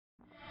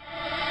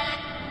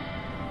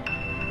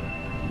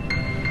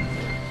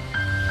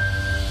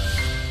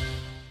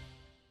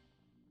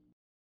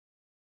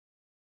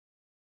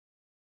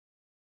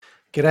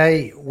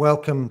G'day,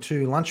 welcome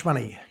to Lunch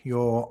Money,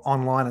 your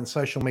online and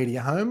social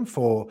media home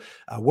for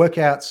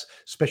workouts,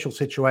 special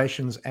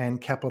situations and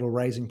capital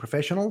raising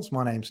professionals.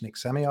 My name's Nick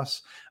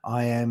Samios.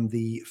 I am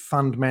the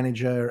fund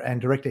manager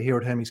and director here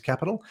at Hermes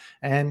Capital,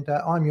 and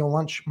I'm your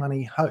Lunch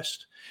Money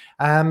host.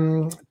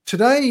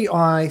 Today,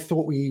 I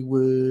thought we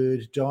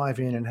would dive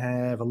in and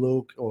have a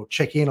look or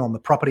check in on the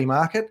property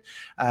market.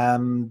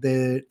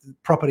 The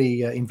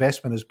property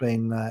investment has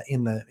been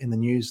in the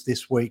news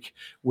this week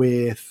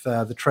with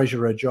the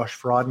Treasurer, Josh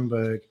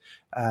Frydenberg,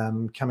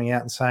 coming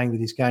out and saying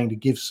that he's going to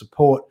give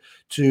support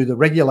to the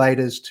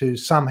regulators to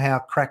somehow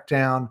crack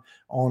down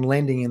on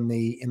lending in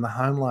the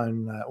home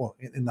loan or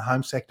in the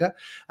home sector.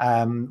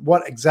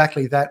 What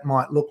exactly that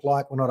might look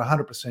like, we're not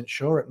 100%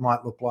 sure. It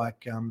might look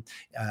like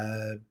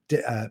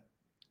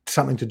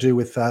something to do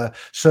with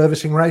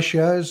servicing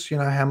ratios,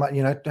 how much,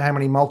 how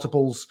many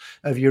multiples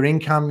of your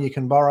income you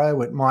can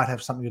borrow. It might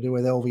have something to do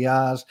with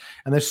LVRs,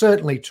 and there's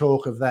certainly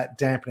talk of that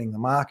dampening the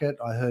market.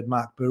 I heard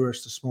Mark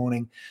Bouris this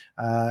morning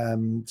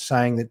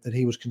saying that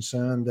he was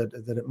concerned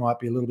that it might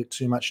be a little bit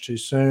too much too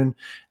soon.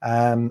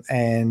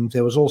 And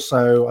there was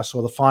also, I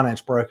saw the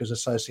Finance Brokers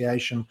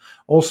Association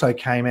also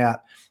came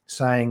out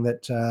saying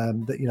that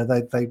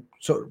they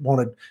sort of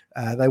wanted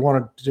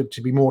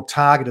to be more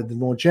targeted than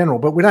more general,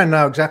 but we don't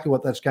know exactly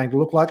what that's going to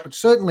look like. But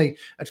certainly,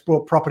 it's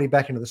brought property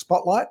back into the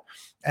spotlight,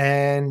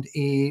 and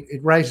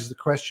it raises the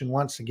question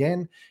once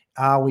again: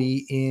 are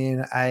we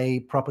in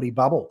a property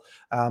bubble?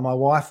 My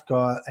wife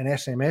got an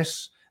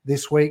SMS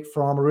this week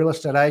from a real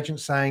estate agent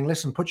saying,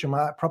 listen, put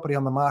your property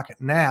on the market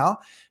now,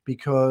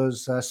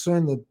 because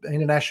soon the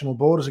international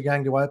borders are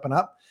going to open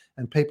up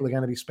and people are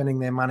going to be spending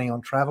their money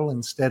on travel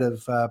instead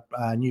of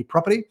new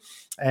property.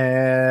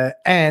 And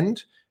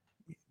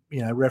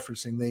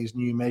referencing these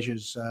new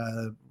measures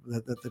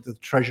that the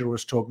Treasurer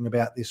was talking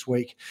about this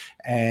week.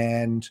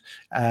 And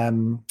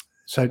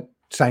so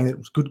saying that it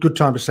was good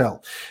time to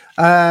sell.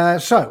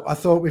 So I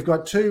thought we've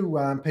got two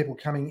people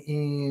coming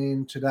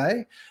in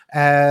today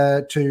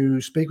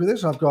to speak with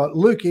us. I've got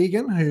Luke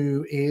Egan,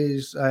 who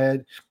is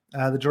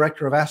the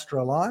director of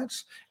Astra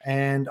Alliance,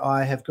 and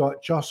I have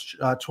got Josh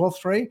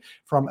Twelfthry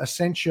from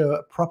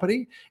Essentia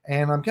Property.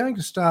 And I'm going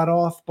to start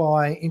off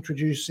by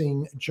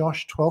introducing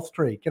Josh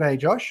Twelfthry. G'day,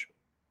 Josh.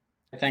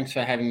 Thanks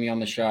for having me on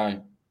the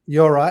show.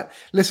 You're right.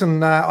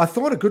 Listen, I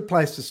thought a good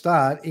place to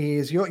start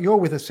is you're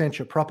with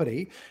Essentia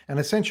Property, and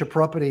Essentia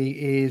Property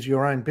is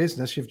your own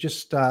business. You've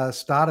just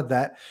started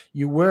that.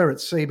 You were at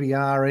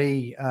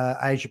CBRE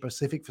Asia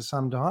Pacific for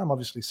some time.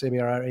 Obviously,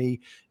 CBRE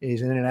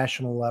is an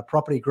international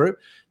property group.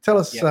 Tell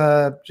us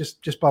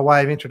just by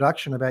way of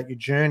introduction about your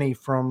journey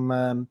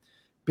from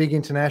big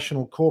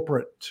international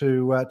corporate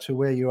to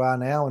where you are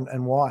now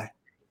and why.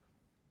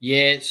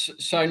 Yeah,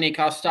 so Nick,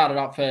 I started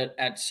off at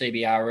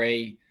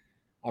CBRE.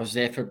 I was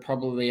there for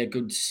probably a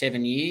good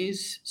 7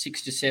 years,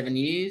 6 to 7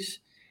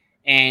 years.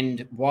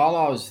 And while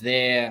I was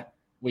there,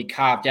 we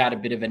carved out a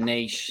bit of a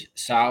niche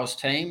sales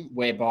team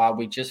whereby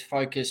we just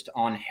focused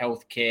on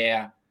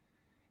healthcare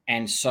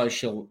and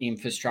social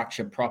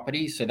infrastructure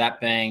property. So that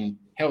being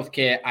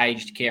healthcare,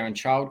 aged care and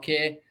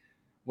childcare.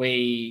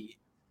 We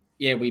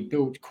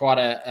built quite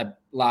a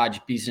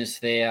large business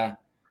there,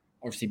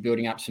 obviously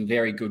building up some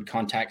very good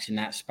contacts in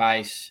that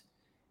space.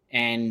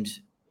 And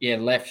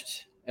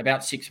left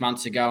about 6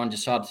 months ago and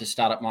decided to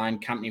start up my own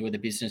company with a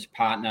business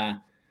partner,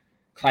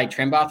 Clay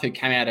Trembath, who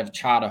came out of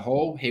Charter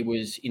Hall. He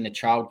was in the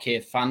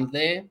childcare fund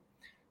there.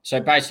 So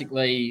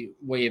basically,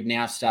 we have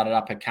now started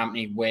up a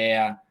company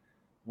where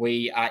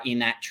we are in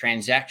that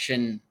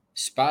transaction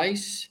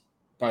space,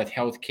 both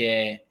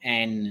healthcare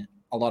and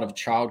a lot of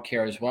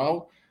childcare as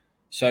well.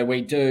 So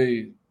we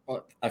do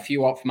a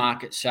few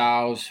off-market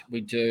sales.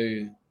 We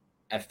do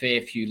a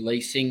fair few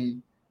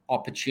leasing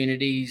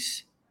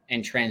opportunities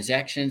and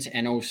transactions,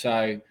 and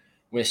also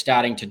we're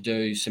starting to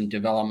do some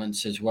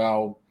developments as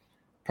well,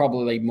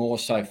 probably more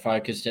so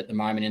focused at the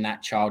moment in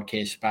that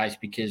childcare space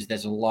because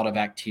there's a lot of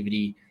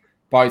activity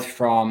both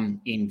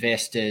from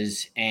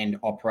investors and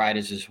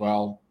operators as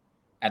well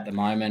at the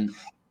moment.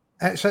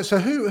 So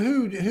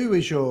who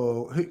is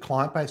your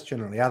client base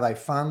generally? Are they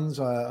funds?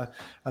 Are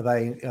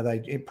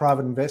they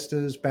private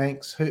investors,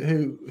 banks?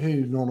 Who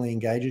normally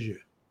engages you?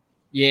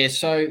 Yeah,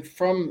 so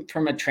from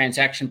a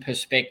transaction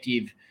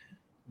perspective,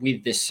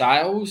 with the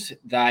sales,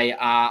 they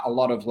are a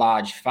lot of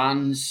large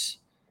funds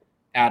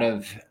out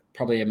of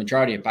probably a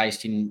majority are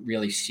based in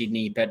really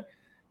Sydney, but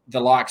the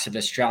likes of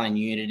Australian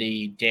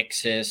Unity,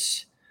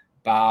 Dexus,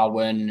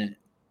 Barwon,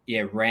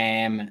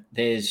 RAM,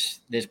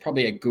 there's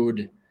probably a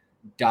good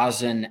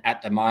dozen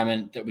at the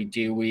moment that we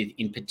deal with,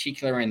 in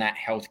particular in that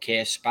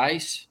healthcare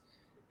space.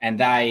 And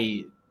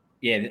they're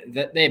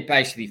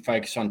basically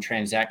focused on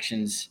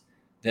transactions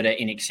that are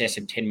in excess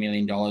of $10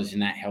 million in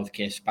that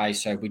healthcare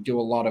space. So we do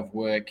a lot of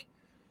work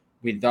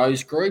with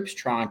those groups,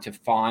 trying to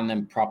find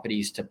them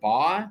properties to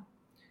buy.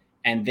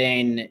 And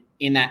then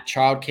in that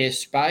childcare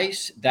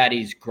space, that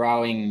is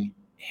growing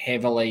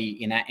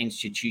heavily in that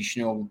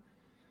institutional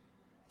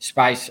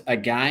space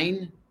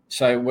again.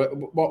 So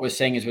what we're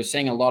seeing is we're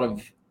seeing a lot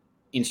of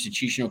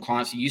institutional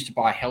clients that used to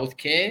buy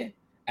healthcare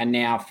are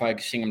now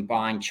focusing on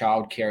buying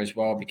childcare as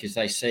well, because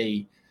they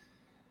see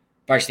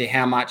basically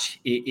how much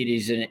it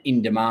is an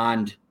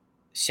in-demand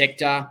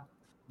sector.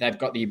 They've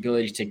got the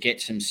ability to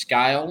get some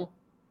scale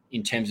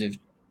in terms of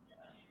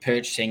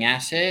purchasing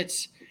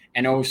assets,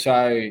 and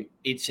also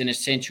it's an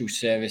essential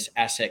service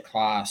asset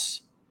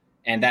class,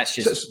 and that's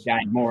just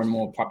gained more and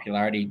more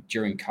popularity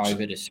during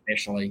COVID,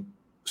 especially.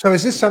 So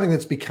is this something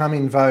that's become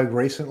in vogue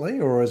recently,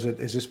 or has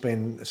this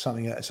been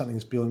something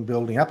that's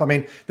building up? I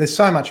mean, there's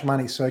so much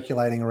money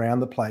circulating around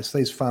the place.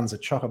 These funds are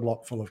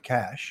chock-a-block full of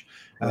cash.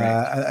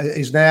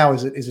 Is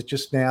it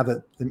just now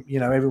that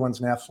everyone's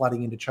now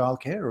flooding into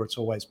childcare, or it's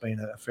always been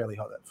a fairly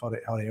hot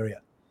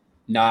area?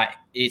 No,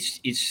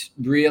 it's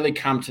really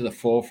come to the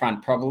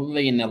forefront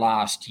probably in the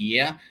last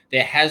year.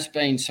 There has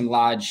been some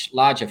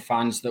larger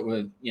funds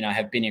that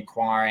have been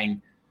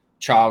acquiring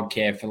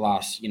childcare for the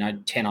last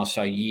 10 or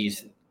so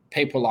years.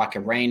 People like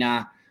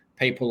Arena,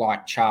 people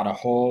like Charter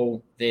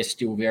Hall, they're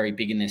still very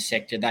big in this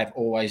sector. They've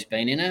always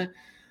been in it,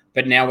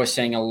 but now we're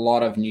seeing a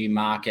lot of new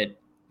market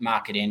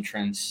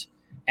entrants.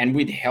 And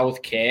with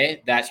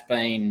healthcare, that's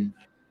been,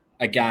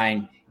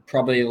 again,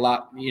 probably a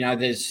lot.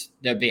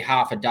 There'll be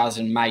half a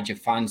dozen major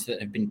funds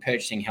that have been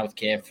purchasing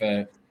healthcare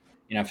for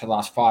the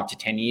last 5 to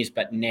 10 years.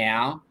 But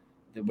now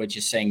that we're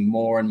just seeing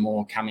more and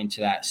more come into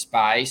that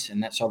space,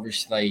 and that's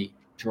obviously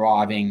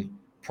driving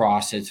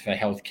prices for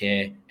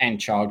healthcare and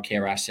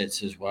childcare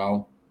assets as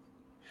well.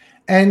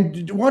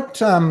 And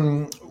what are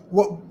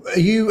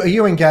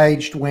you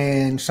engaged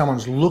when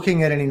someone's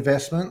looking at an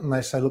investment and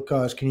they say, "Look,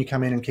 guys, can you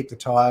come in and kick the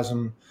tires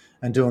and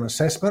do an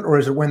assessment?" Or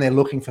is it when they're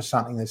looking for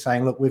something, they're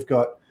saying, "Look, we've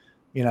got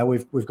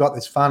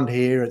this fund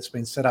here. It's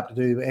been set up to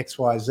do X,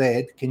 Y,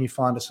 Z. Can you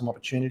find us some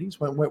opportunities?"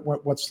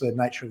 What's the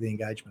nature of the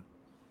engagement?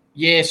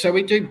 Yeah, so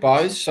we do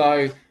both.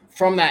 So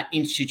from that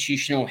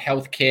institutional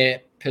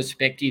healthcare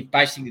perspective,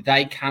 basically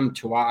they come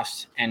to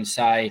us and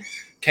say,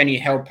 "Can you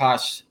help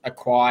us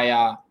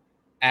acquire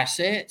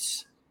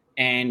assets?"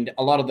 And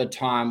a lot of the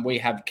time we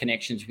have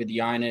connections with the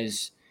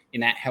owners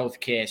in that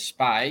healthcare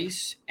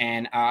space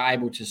and are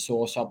able to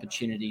source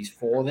opportunities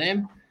for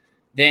them.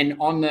 Then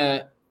on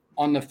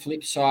the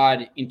flip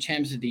side, in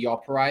terms of the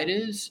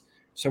operators,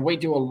 so we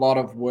do a lot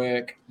of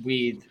work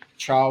with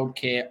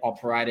childcare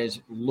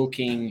operators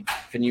looking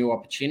for new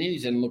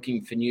opportunities and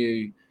looking for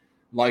new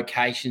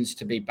locations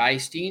to be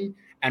based in.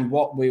 And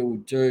what we'll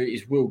do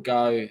is we'll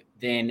go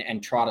then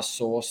and try to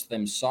source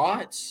them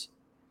sites.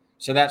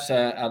 So that's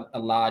a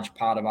large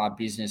part of our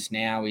business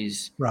now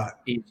is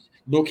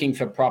looking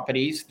for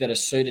properties that are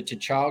suited to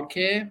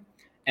childcare.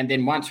 And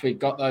then once we've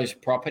got those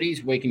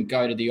properties, we can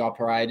go to the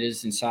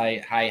operators and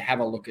say, "Hey, have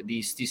a look at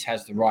this. This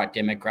has the right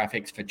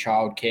demographics for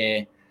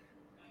childcare."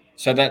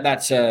 So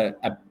that's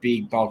a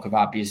big bulk of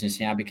our business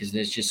now because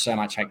there's just so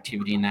much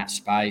activity in that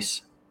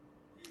space.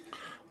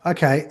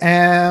 Okay.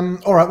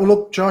 All right. Well,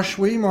 look, Josh,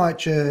 we might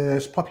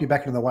just pop you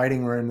back into the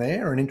waiting room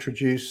there and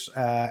introduce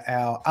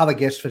our other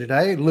guest for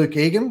today, Luke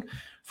Egan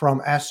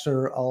from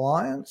Astor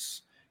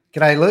Alliance.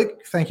 G'day,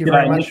 Luke. Thank you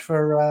very much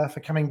for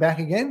coming back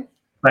again.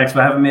 Thanks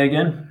for having me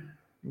again.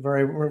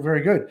 Very,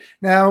 very good.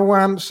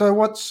 Now, so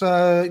what's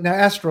now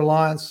Astor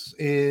Alliance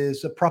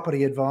is a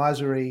property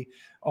advisory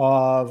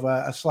of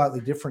a slightly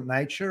different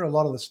nature. A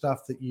lot of the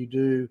stuff that you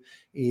do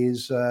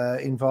is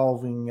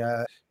involving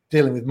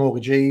dealing with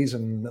mortgagees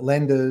and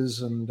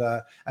lenders and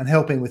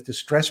helping with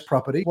distressed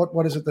property.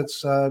 What is it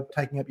that's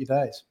taking up your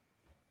days?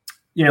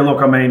 Yeah,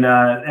 look, I mean,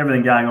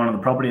 everything going on in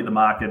the property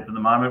market at the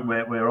moment,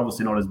 we're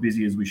obviously not as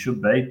busy as we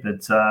should be,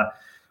 but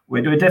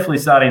we're definitely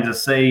starting to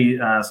see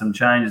some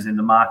changes in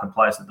the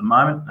marketplace at the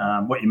moment.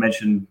 What you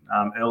mentioned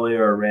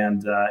earlier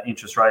around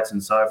interest rates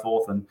and so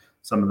forth, and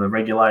some of the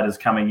regulators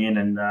coming in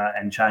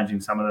and changing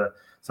some of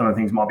the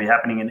things might be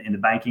happening in the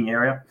banking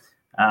area.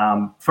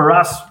 For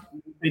us,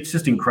 it's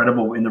just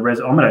incredible in the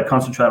I'm going to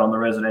concentrate on the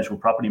residential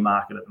property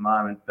market at the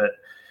moment, but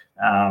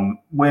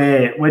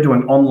we're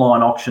doing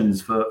online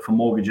auctions for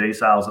mortgagee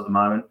sales at the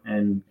moment,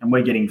 and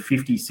we're getting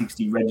 50,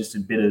 60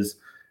 registered bidders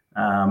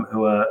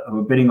who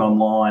are bidding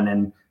online,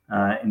 and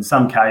in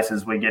some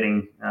cases we're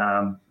getting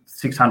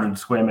 600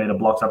 square metre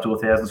blocks up to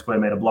 1,000 square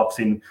metre blocks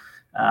in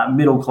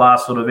middle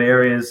class sort of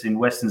areas in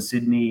Western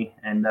Sydney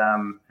and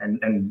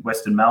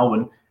Western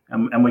Melbourne,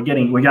 and we're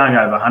going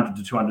over $100,000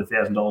 to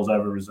 $200,000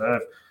 over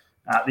reserve.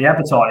 The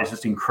appetite is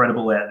just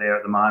incredible out there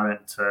at the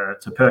moment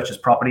to purchase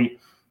property.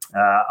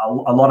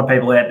 A lot of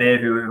people out there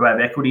who have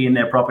equity in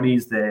their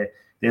properties, they're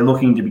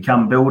looking to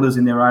become builders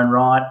in their own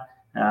right.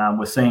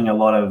 We're seeing a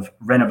lot of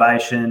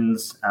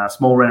renovations,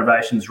 small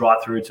renovations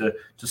right through to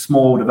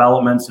small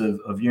developments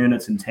of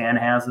units and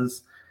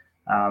townhouses.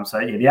 So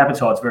yeah, the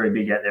appetite's very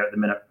big out there at the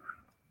minute.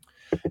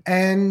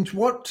 And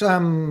what?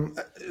 So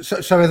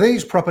are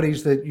these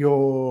properties that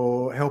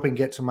you're helping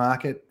get to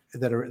market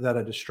that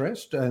are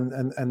distressed,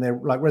 and they're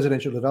like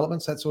residential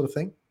developments, that sort of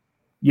thing?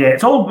 Yeah,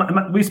 it's all.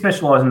 We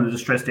specialise in the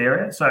distressed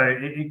area, so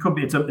it could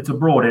be. It's a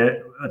broad.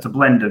 It's a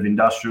blend of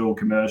industrial,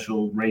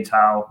 commercial,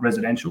 retail,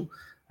 residential.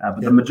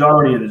 But the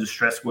majority of the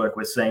distress work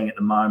we're seeing at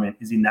the moment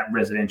is in that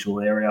residential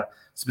area,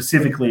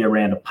 specifically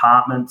around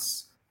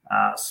apartments,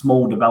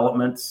 small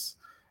developments,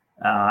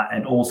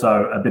 and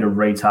also a bit of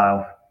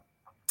retail.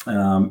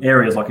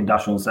 Areas like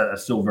industrials are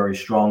still very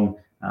strong,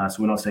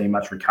 so we're not seeing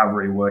much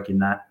recovery work in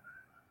that.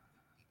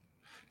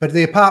 But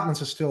the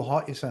apartments are still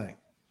hot, you're saying?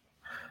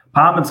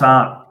 Apartments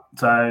aren't.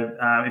 So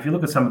if you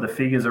look at some of the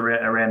figures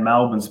around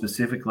Melbourne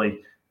specifically,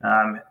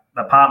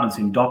 apartments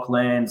in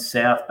Docklands,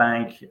 South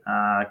Bank,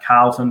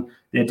 Carlton,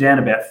 they're down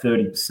about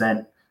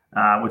 30%.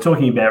 We're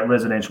talking about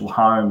residential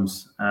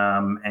homes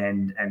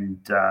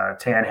and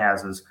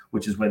townhouses,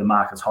 which is where the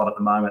market's hot at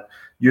the moment.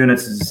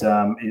 Units is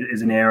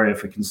an area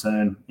for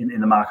concern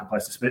in the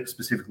marketplace,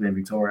 specifically in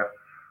Victoria.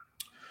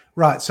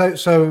 Right.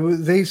 So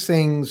these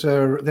things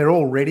they're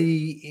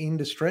already in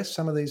distress,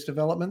 some of these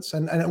developments.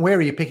 And where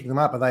are you picking them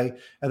up?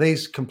 Are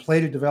these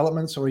completed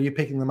developments, or are you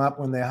picking them up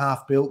when they're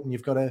half built and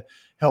you've got to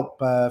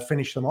help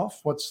finish them off?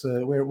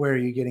 Where are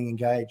you getting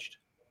engaged?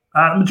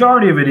 The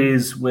majority of it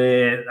is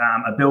where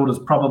a builder's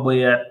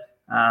probably at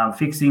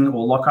fixing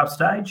or lock-up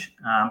stage,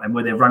 and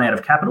where they've run out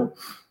of capital.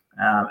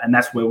 And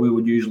that's where we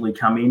would usually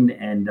come in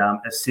and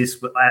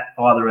assist with that,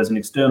 either as an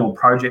external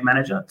project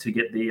manager to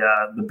get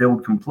the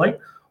build complete,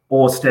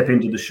 or step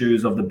into the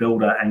shoes of the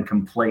builder and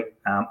complete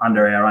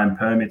under our own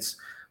permits.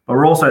 But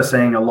we're also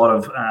seeing a lot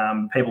of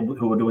people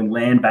who are doing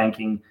land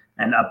banking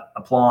and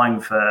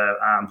applying for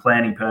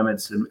planning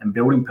permits and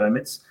building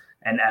permits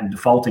and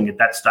defaulting at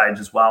that stage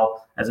as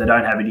well, as they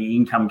don't have any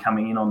income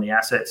coming in on the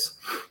assets.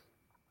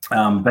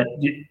 But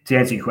to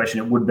answer your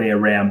question, it would be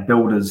around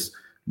builders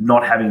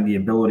not having the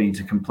ability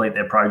to complete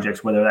their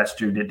projects, whether that's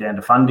due down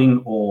to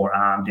funding or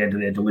down to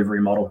their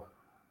delivery model.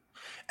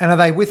 And are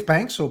they with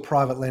banks or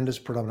private lenders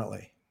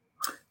predominantly?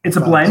 It's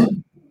a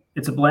blend.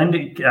 It's a blend.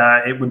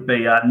 It would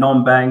be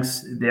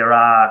non-banks. There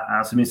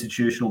are some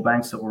institutional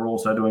banks that we're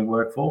also doing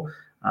work for,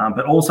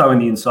 but also in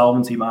the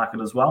insolvency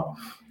market as well.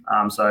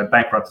 So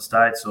bankrupt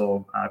estates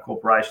or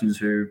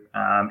corporations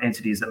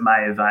entities that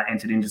may have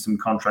entered into some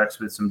contracts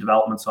with some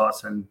development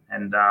sites, and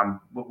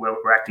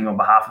we're acting on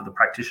behalf of the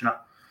practitioner.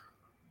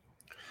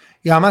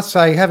 Yeah, I must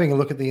say, having a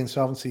look at the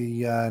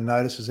insolvency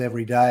notices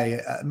every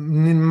day,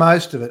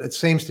 most of it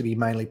seems to be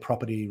mainly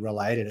property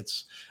related.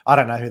 I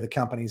don't know who the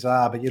companies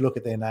are, but you look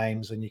at their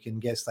names and you can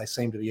guess they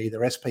seem to be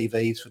either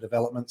SPVs for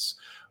developments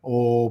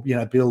or,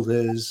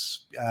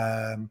 builders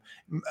in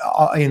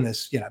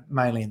this,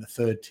 mainly in the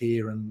third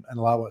tier and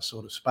lower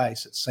sort of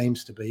space, it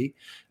seems to be.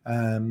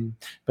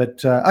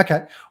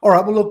 Okay. All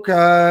right. Well, look,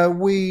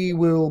 we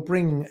will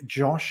bring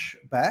Josh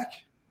back.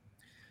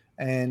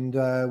 And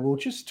we'll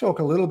just talk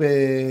a little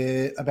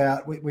bit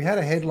about, we had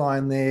a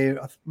headline there,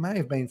 it may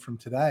have been from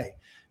today,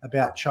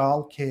 about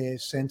childcare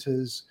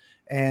centres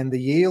and the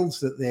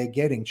yields that they're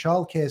getting.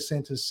 Childcare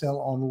centres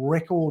sell on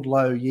record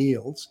low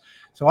yields.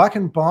 So I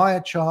can buy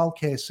a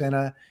childcare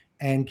centre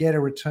and get a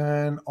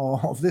return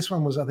of, this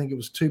one was, I think it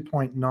was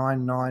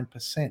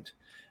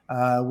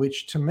 2.99%,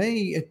 which to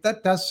me,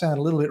 that does sound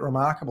a little bit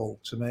remarkable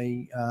to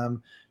me.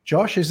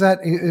 Josh, is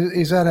that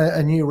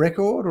a new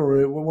record,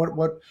 or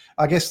what?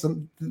 I guess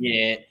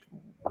yeah.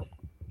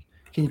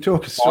 Can you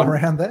talk us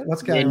around that?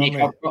 What's going on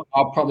there?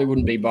 I probably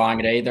wouldn't be buying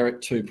it either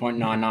at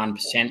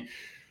 2.99%.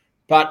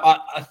 But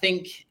I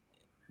think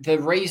the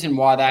reason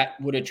why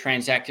that would have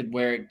transacted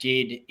where it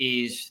did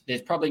is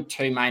there's probably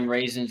two main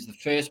reasons. The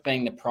first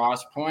being the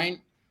price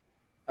point.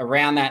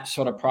 Around that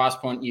sort of price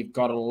point, you've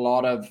got a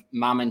lot of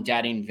mum and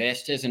dad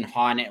investors and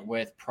high net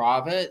worth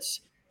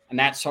privates. And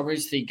that's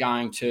obviously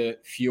going to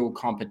fuel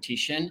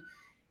competition.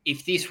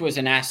 If this was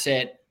an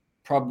asset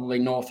probably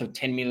north of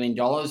 $10 million,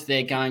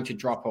 they're going to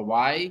drop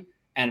away,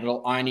 and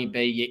it'll only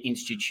be your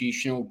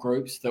institutional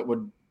groups that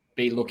would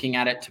be looking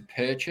at it to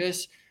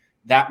purchase.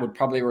 That would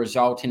probably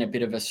result in a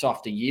bit of a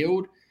softer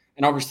yield.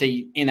 And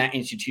obviously in that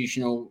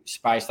institutional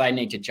space, they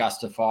need to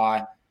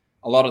justify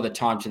a lot of the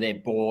time to their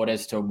board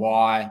as to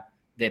why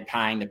they're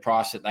paying the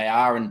price that they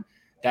are. And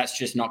that's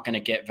just not going to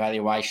get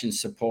valuation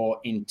support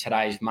in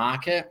today's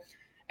market.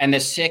 And the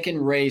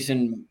second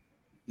reason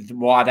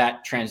why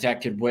that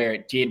transacted where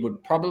it did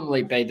would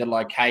probably be the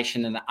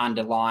location and the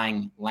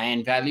underlying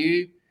land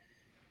value.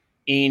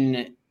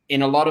 In a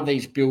lot of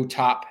these built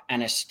up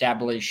and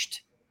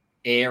established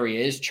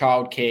areas,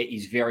 childcare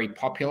is very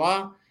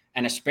popular,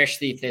 and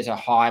especially if there's a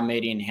high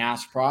median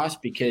house price,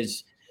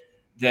 because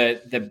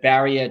the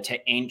barrier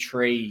to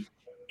entry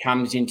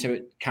comes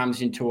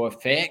into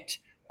effect.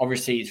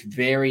 Obviously, it's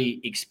very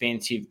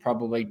expensive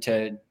probably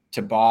to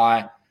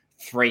buy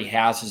 3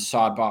 houses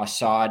side by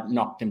side,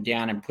 knock them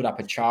down and put up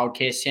a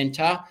childcare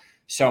centre.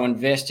 So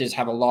investors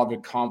have a lot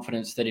of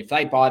confidence that if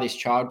they buy this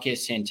childcare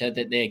centre,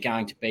 that they're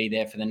going to be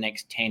there for the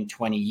next 10,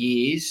 20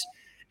 years,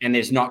 and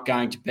there's not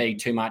going to be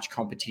too much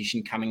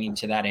competition coming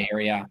into that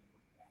area.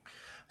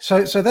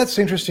 So that's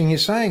interesting. You're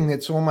saying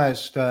it's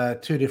almost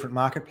two different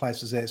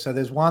marketplaces there. So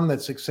there's one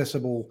that's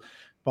accessible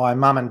by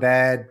mum and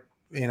dad,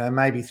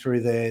 maybe through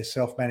their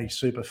self-managed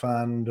super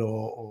fund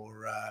or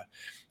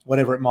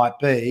whatever it might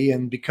be,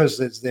 and because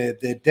they're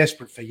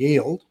desperate for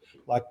yield,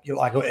 like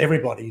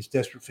everybody's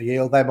desperate for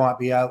yield, they might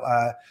be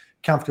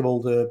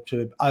comfortable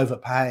to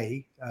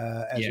overpay,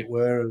 it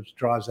were, which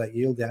drives that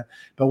yield down.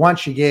 But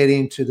once you get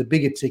into the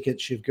bigger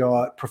tickets, you've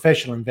got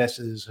professional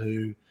investors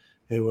who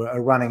who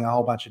are running a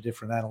whole bunch of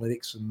different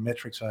analytics and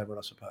metrics over it,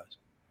 I suppose.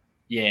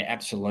 Yeah,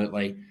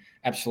 absolutely.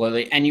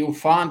 And you'll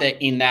find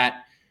that in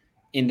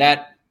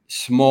that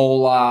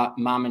smaller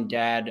mum and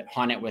dad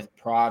high net worth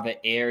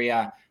private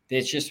area,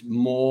 there's just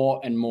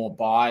more and more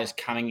buyers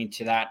coming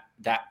into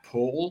that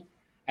pool,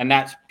 and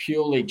that's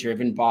purely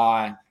driven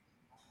by,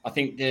 I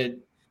think, the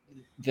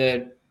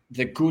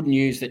good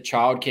news that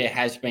childcare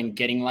has been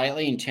getting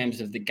lately in terms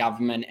of the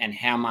government and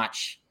how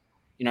much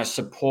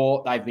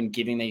support they've been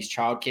giving these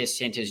childcare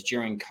centres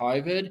during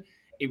COVID.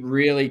 It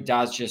really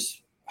does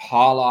just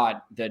highlight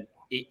that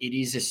it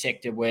is a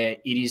sector where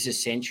it is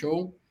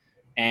essential,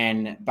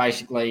 and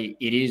basically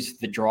it is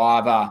the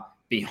driver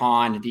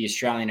behind the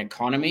Australian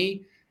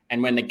economy.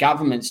 And when the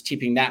government's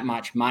tipping that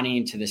much money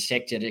into the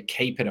sector to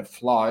keep it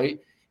afloat,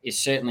 it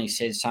certainly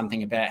says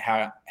something about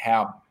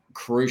how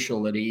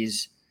crucial it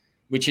is,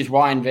 which is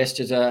why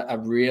investors are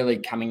really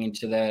coming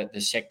into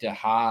the sector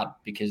hard,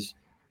 because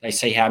they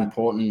see how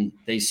important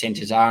these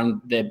centres are,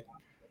 and they're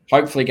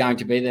hopefully going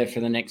to be there for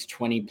the next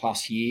 20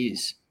 plus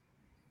years.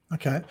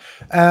 Okay.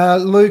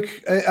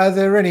 Luke, are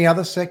there any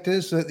other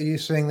sectors that you're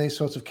seeing these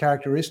sorts of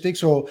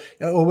characteristics, or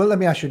well, let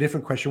me ask you a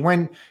different question.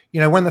 When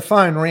the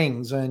phone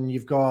rings and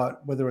you've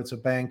got, whether it's a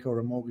bank or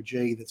a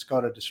mortgagee that's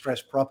got a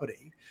distressed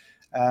property,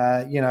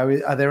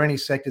 are there any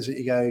sectors that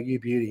you go, you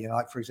beauty,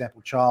 like, for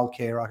example,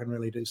 childcare, I can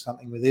really do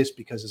something with this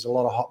because there's a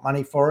lot of hot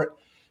money for it.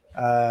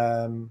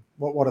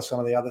 What are some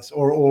of the others,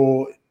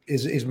 or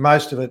is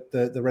most of it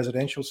the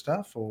residential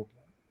stuff? Or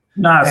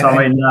no? So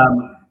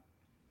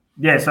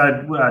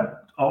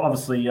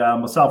obviously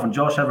myself and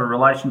Josh have a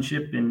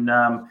relationship in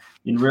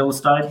real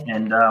estate,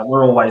 and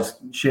we're always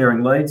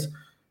sharing leads.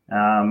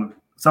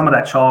 Some of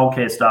that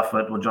childcare stuff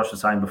that what Josh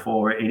was saying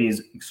before, it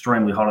is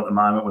extremely hot at the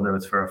moment, whether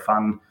it's for a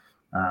fund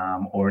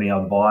or any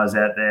other buyers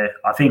out there.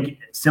 I think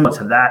similar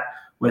to that,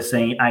 we're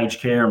seeing aged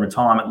care and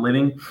retirement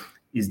living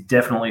is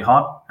definitely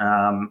hot.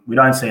 We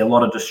don't see a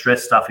lot of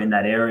distressed stuff in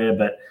that area,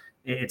 but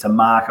it's a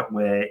market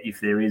where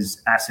if there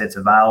is assets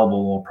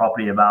available or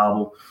property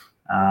available,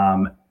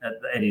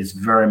 it is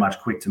very much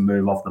quick to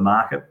move off the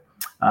market.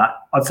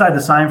 I'd say the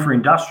same for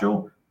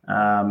industrial.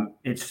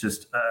 It's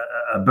just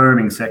a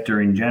booming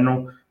sector in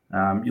general.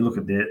 You look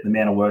at the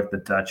amount of work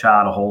that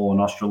Charter Hall and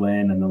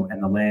Australand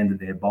and the land that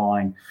they're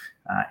buying.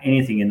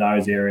 Anything in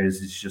those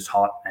areas is just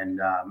hot,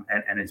 and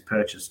it's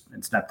purchased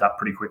and snapped up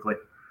pretty quickly.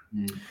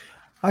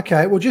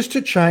 Okay, well, just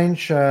to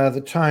change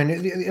the tone,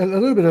 a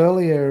little bit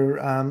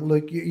earlier,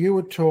 Luke, you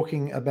were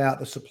talking about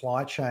the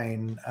supply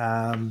chain,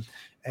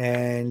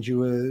 and you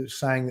were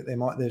saying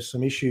that there's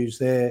some issues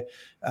there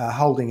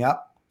holding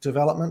up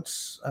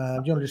developments. Do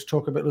you want to just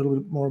talk a little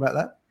bit more about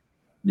that?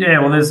 Yeah,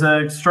 well, there's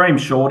an extreme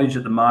shortage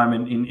at the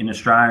moment in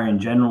Australia in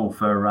general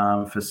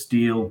for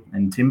steel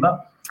and timber.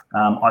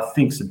 I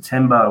think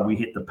September we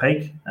hit the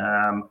peak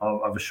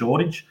of a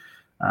shortage.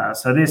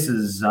 So this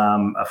is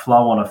a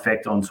flow-on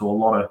effect onto a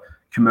lot of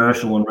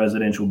commercial and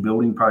residential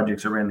building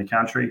projects around the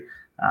country.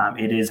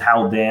 It has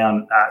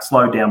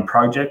slowed down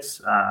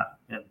projects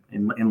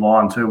in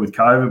line too with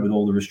COVID, with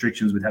all the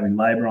restrictions with having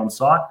labour on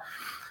site.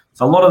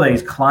 So a lot of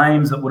these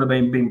claims that would have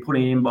been put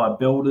in by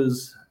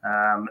builders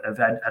have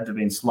had to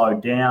been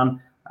slowed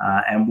down,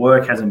 and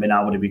work hasn't been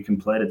able to be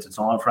completed to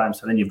timeframe.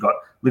 So then you've got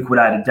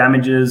liquidated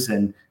damages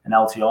and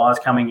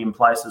LTIs coming in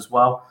place as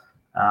well.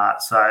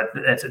 So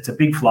it's a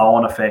big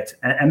flow-on effect,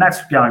 and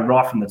that's going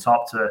right from the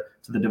top to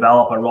the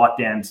developer, right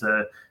down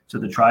to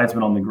the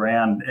tradesman on the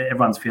ground.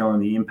 Everyone's feeling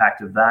the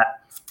impact of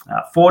that.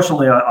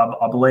 Fortunately,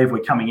 I believe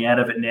we're coming out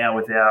of it now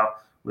with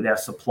our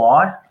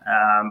supply.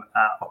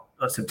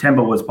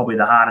 September was probably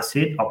the hardest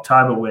hit.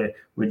 October,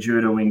 we're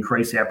due to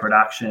increase our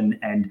production,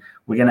 and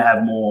we're going to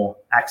have more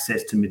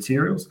access to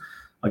materials.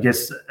 I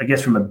guess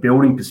from a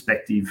building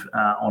perspective,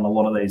 on a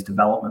lot of these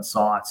development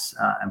sites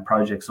and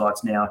project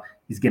sites now,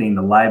 is getting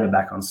the labour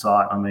back on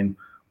site. I mean,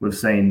 we've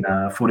seen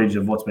footage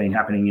of what's been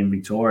happening in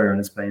Victoria, and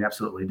it's been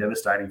absolutely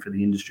devastating for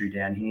the industry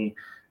down here,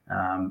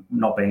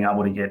 not being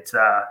able to get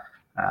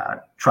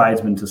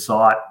tradesmen to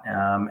site,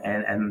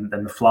 and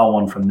then the flow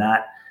on from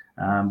that.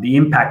 The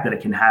impact that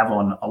it can have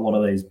on a lot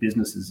of these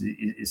businesses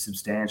is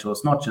substantial.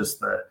 It's not just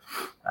the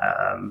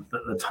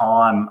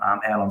time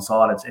out on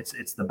site.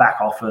 It's the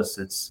back office.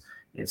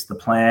 It's the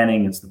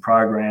planning. It's the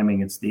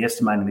programming. It's the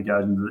estimating that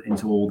goes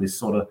into all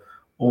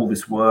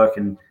this work.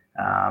 And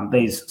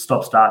these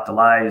stop-start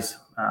delays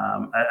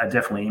are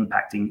definitely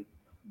impacting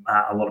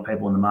a lot of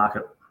people in the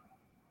market.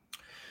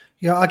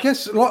 Yeah, I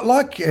guess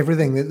like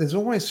everything, there's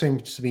always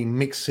seems to be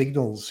mixed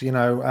signals.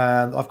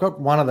 I've got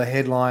one of the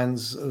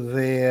headlines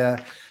there.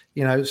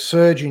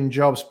 Surge in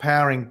jobs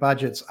powering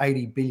budgets,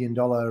 $80 billion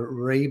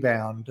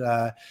rebound.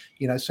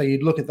 So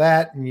you'd look at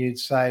that and you'd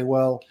say,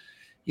 well,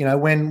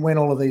 when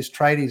all of these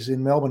tradies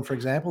in Melbourne, for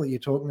example, that you're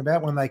talking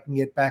about, when they can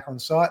get back on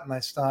site and they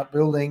start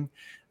building,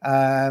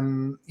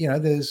 if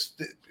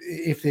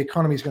the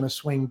economy is going to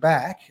swing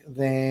back,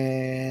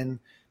 then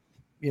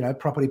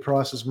property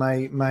prices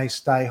may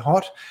stay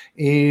hot.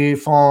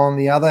 If on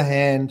the other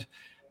hand,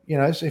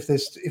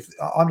 if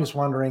I'm just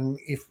wondering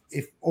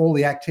if all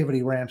the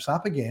activity ramps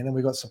up again and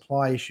we've got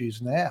supply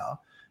issues now,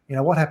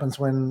 what happens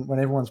when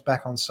everyone's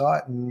back on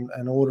site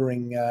and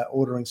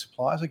ordering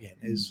supplies again?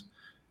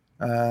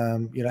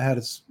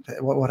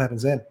 What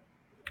happens then?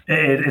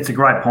 It's a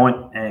great point,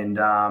 and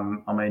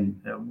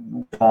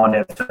we'll find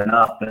out soon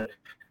enough. But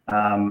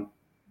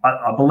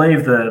I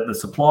believe the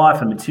supply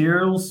for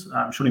materials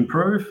should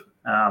improve,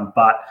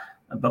 but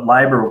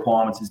labour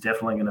requirements is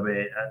definitely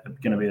going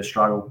to be a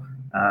struggle.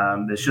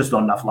 There's just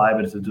not enough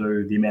labour to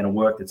do the amount of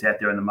work that's out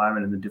there in the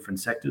moment in the different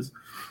sectors,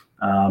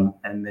 and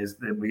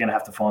we're going to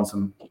have to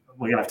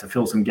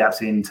fill some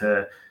gaps in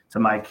to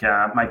make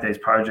these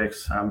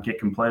projects get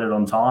completed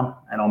on time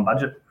and on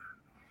budget.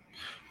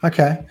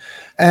 Okay.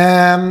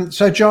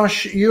 So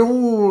Josh,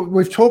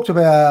 we've talked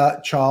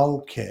about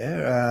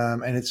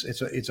childcare, and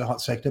it's a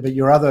hot sector, but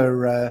your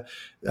other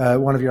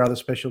one of your other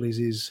specialties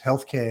is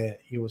healthcare,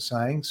 you were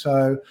saying.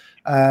 So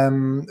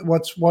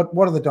what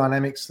are the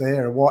dynamics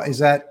there?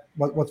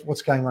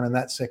 What's going on in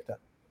that sector?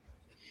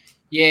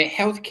 Yeah,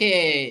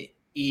 healthcare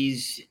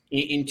is,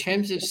 in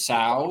terms of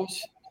sales,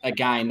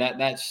 again,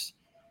 that's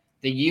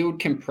the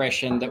yield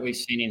compression that we've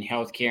seen in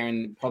healthcare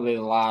in probably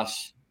the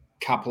last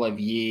couple of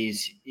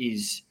years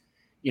is,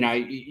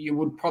 you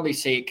would probably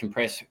see it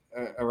compress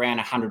around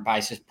 100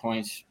 basis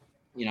points,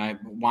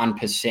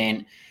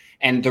 1%.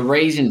 And the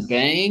reason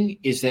being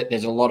is that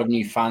there's a lot of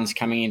new funds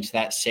coming into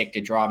that sector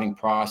driving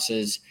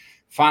prices,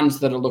 funds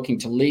that are looking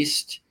to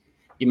list.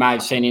 You may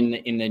have seen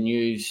in the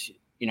news,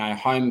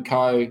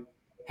 HomeCo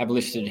have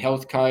listed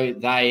HealthCo.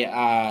 They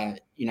are,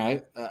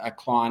 a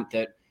client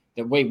that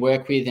we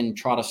work with and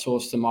try to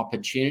source them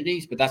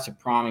opportunities, but that's a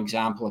prime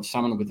example of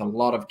someone with a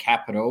lot of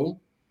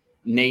capital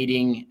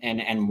needing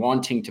and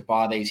wanting to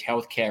buy these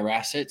healthcare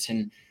assets,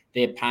 and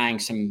they're paying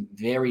some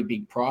very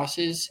big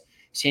prices.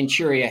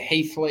 Centuria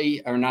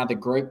Heathley are another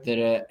group that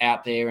are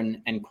out there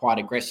and quite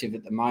aggressive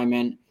at the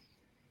moment.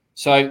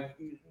 So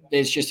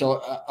there's just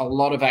a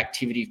lot of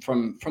activity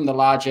from the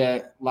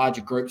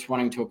larger groups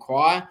wanting to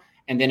acquire.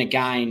 And then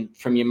again,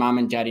 from your mum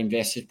and dad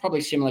investors,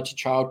 probably similar to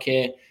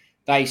childcare,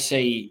 they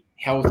see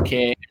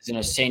healthcare as an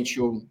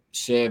essential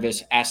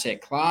service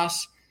asset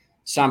class,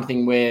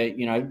 something where,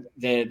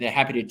 they're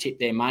happy to tip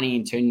their money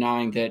into,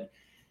 knowing that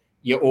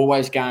you're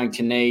always going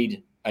to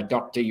need a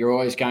doctor, you're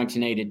always going to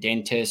need a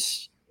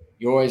dentist,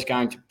 you're always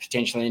going to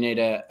potentially need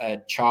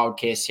a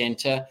childcare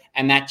centre,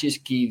 and that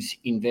just gives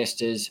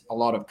investors a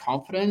lot of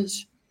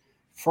confidence.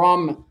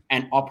 From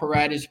an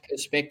operator's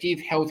perspective,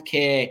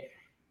 healthcare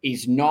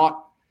is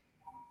not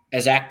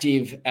as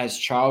active as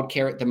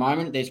childcare at the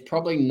moment. There's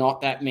probably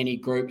not that many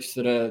groups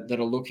that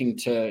are looking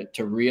to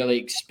really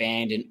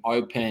expand and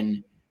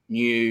open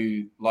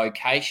new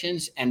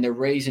locations, and the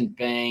reason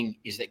being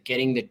is that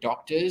getting the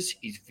doctors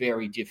is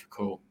very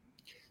difficult.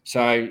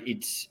 So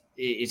it's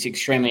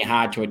extremely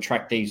hard to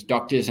attract these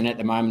doctors, and at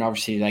the moment,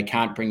 obviously, they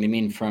can't bring them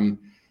in from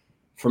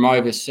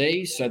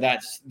overseas. So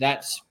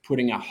that's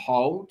putting a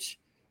halt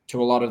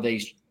to a lot of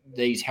these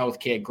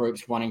healthcare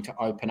groups wanting to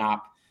open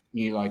up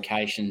new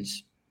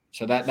locations.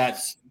 So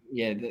that's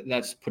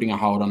putting a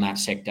hold on that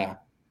sector.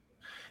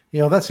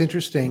 Yeah, well, that's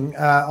interesting.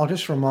 I'll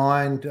just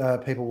remind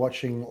people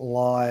watching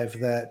live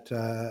that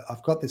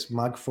I've got this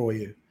mug for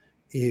you.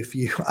 If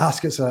you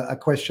ask us a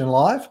question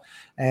live,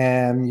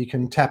 and you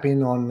can tap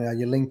in on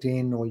your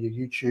LinkedIn or your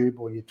YouTube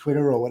or your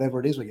Twitter or whatever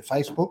it is, or your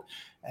Facebook,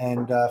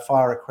 and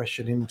fire a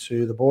question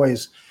into the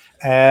boys,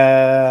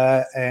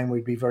 and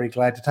we'd be very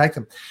glad to take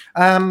them.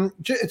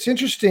 It's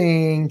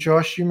interesting,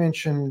 Josh, you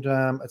mentioned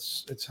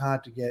it's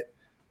hard to get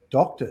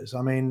doctors.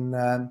 I mean,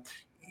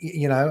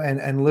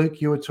 and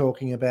Luke, you were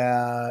talking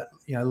about,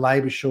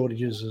 labour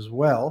shortages as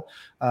well.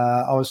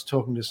 I was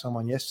talking to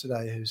someone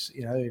yesterday who's,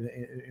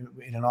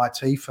 in an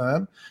IT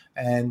firm,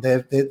 and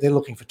they're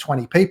looking for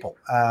 20 people.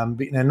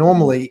 But,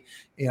 normally,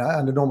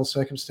 under normal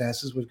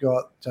circumstances, we've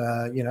got,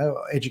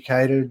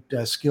 educated,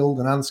 skilled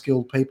and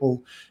unskilled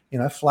people,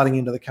 flooding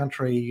into the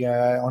country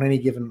on any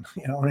given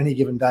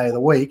day of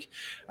the week.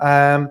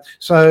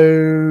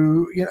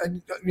 So,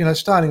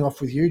 starting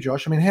off with you,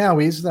 Josh, I mean, how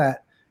is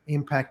that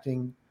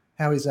impacting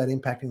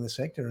the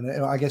sector?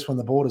 And I guess when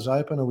the borders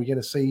open, are we going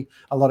to see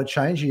a lot of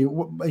change? Are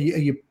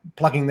you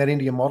plugging that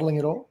into your modelling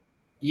at all?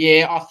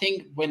 Yeah, I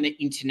think when the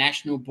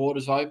international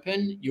borders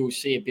open, you'll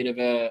see a bit of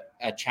a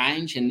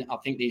change, and I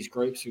think these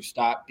groups will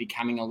start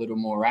becoming a little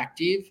more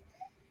active.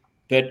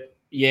 But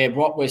yeah,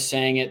 what we're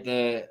seeing at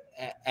the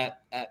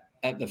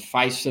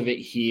face of it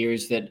here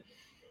is that,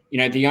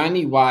 the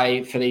only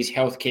way for these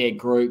healthcare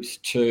groups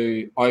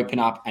to open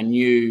up a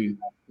new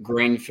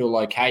greenfield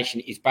location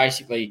is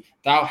basically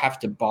they'll have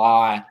to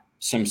buy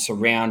some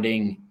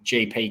surrounding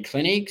GP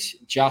clinics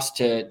just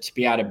to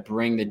be able to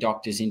bring the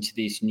doctors into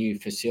this new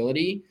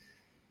facility.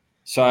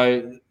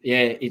 So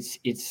yeah,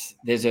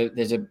 there's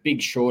a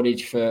big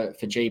shortage for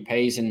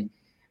GPs, and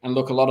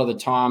look, a lot of the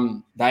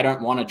time they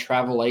don't want to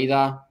travel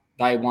either.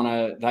 They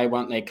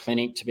want their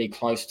clinic to be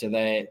close to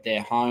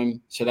their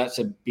home. So that's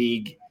a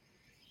big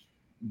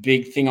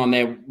thing on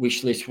their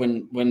wish list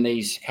when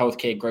these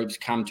healthcare groups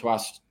come to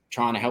us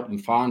trying to help them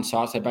find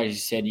sites. They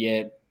basically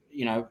said,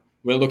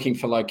 we're looking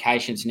for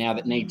locations now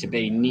that need to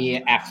be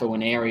near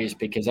affluent areas,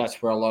 because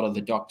that's where a lot of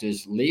the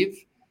doctors live.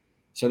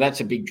 So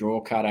that's a big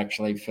draw card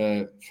actually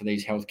for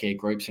these healthcare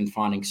groups and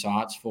finding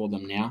sites for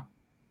them now.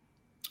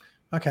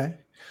 Okay.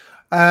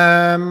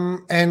 So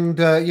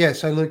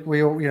look,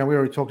 we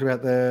already talked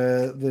about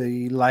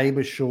the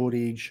labour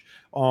shortage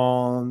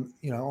on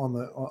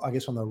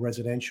the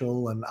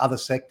residential and other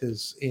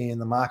sectors in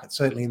the market,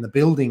 certainly in the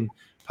building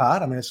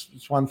part. I mean,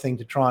 it's one thing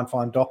to try and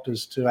find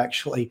doctors to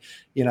actually,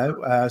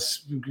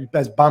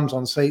 as bums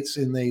on seats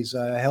in these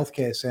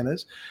healthcare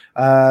centres,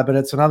 but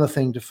it's another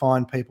thing to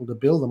find people to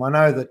build them. I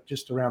know that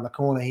just around the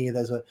corner here,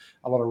 there's a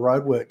lot of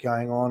road work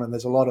going on, and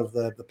there's a lot of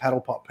the paddle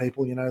pot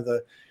people,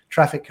 the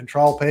traffic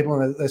control people,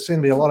 and there seem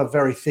to be a lot of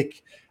very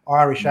thick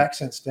Irish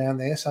accents down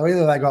there. So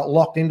either they got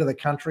locked into the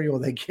country or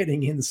they're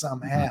getting in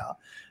somehow.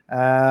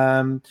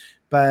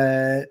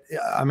 But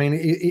I mean,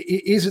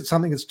 is it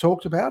something that's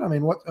talked about? I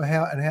mean,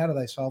 how do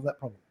they solve that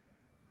problem?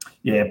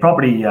 Yeah,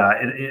 property,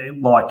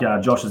 like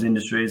Josh's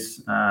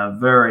industries,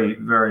 very,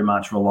 very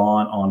much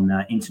reliant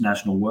on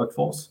international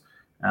workforce.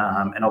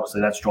 And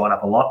obviously that's dried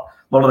up a lot.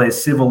 A lot of their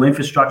civil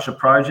infrastructure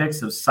projects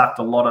have sucked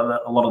a lot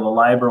of the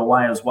labour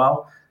away as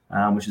well,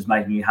 which is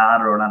making it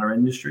harder on other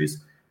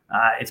industries.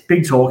 It's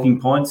big talking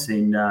points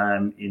with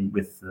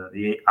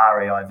the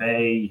REIV,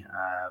 the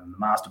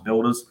master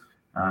builders,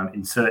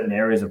 in certain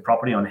areas of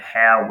property on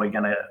how we're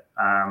going to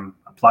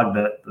plug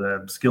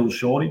the skills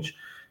shortage.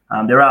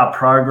 There are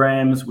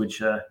programs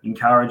which are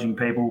encouraging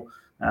people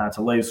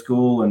to leave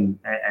school and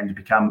to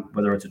become,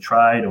 whether it's a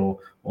trade or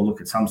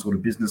look at some sort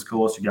of business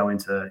course to go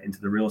into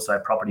the real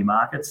estate property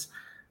markets.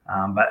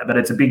 But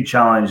it's a big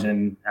challenge,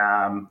 and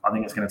I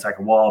think it's going to take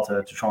a while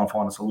to try and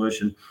find a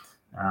solution.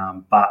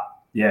 But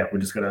yeah, we're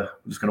just gonna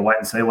wait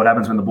and see what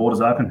happens when the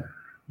borders open.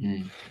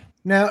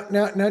 Now,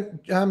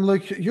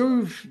 Luke,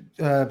 you've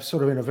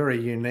sort of in a very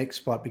unique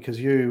spot because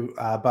you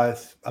are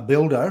both a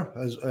builder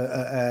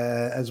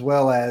as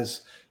well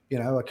as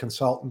a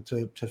consultant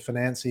to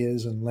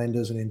financiers and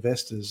lenders and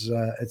investors,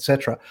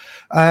 etc.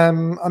 I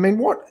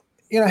mean,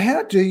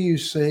 how do you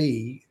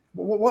see?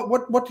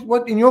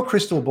 What in your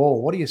crystal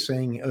ball? What are you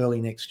seeing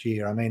early next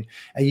year? I mean,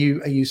 are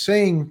you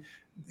seeing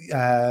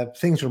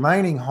things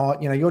remaining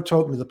hot? You're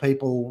talking to the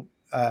people.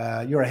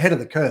 You're ahead of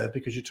the curve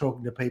because you're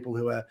talking to people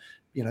who are,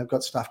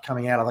 got stuff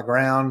coming out of the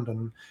ground,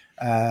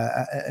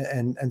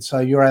 and so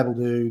you're able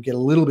to get a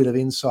little bit of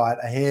insight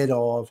ahead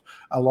of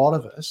a lot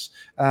of us.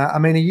 I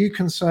mean, are you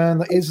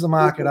concerned that is the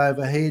market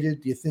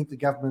overheated? Do you think the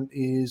government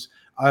is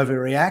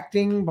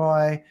overreacting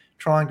by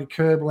trying to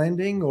curb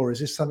lending, or is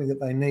this something that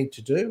they need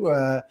to do?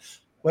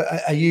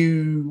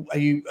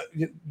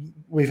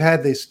 We've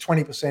had this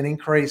 20%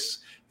 increase.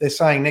 They're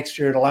saying next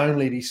year it'll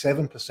only be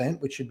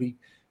 7%, which should be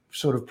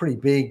sort of pretty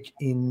big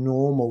in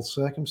normal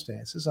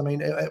circumstances. I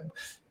mean,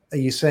 are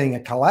you seeing a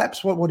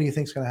collapse? What do you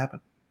think is going to happen?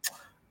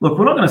 Look,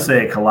 we're not going to see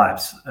a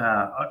collapse.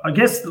 I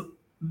guess,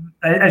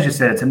 as you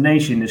said, it's a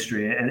niche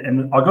industry,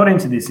 and I got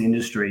into this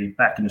industry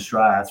back in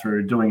Australia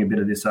through doing a bit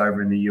of this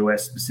over in the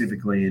US,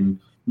 specifically in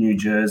New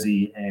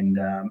Jersey and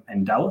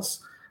Dallas,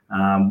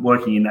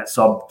 working in that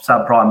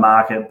subprime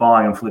market,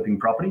 buying and flipping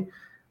property.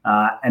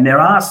 And there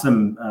are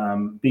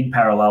some big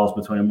parallels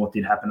between what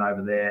did happen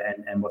over there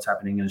and what's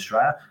happening in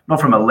Australia.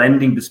 Not from a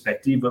lending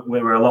perspective, but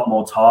where we're a lot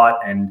more tight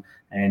and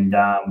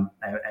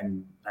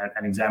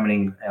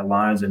examining our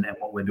loans and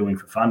what we're doing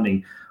for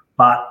funding.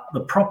 But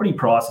the property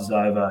prices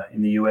over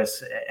in the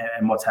US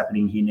and what's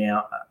happening here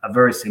now are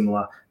very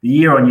similar. The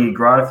year-on-year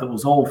growth, it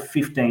was all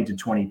 15 to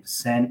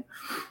 20%.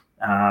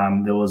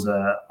 There was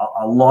a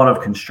lot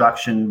of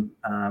construction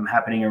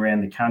happening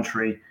around the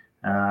country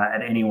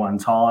at any one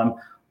time.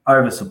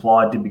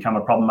 Oversupply did become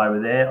a problem over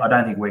there. I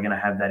don't think we're going to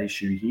have that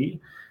issue here.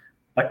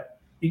 But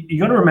you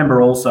got to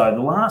remember also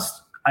the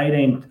last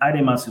 18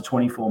 months to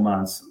 24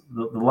 months,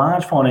 the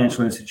large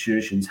financial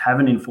institutions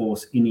haven't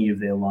enforced any of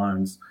their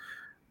loans.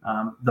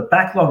 The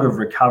backlog of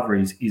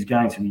recoveries is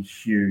going to be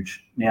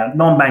huge. Now,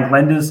 non-bank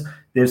lenders,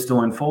 they're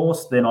still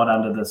enforced. They're not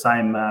under the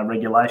same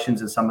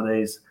regulations as some of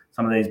these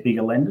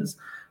bigger lenders.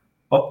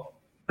 But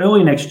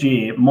early next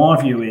year,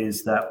 my view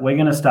is that we're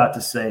going to start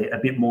to see a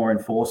bit more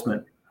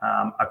enforcement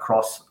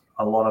across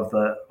a lot of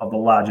the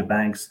larger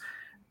banks,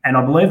 and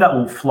I believe that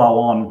will flow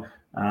on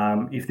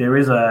if there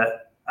is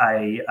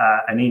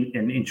an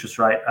interest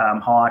rate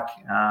hike.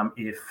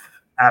 If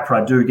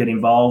APRA do get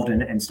involved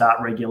and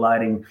start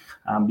regulating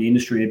the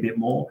industry a bit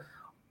more,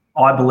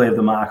 I believe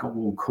the market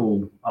will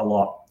cool a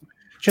lot.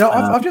 You know,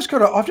 I've just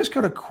got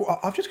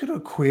a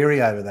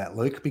query over that,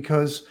 Luke,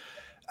 because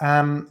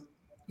yes,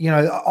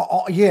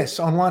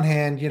 on one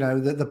hand,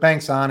 the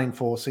banks aren't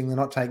enforcing; they're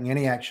not taking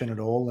any action at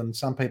all. And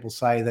some people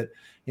say that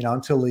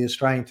until the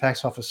Australian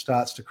Tax Office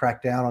starts to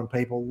crack down on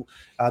people,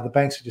 the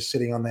banks are just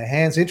sitting on their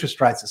hands.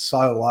 Interest rates are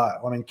so low.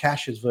 I mean,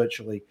 cash is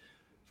virtually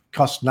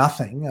cost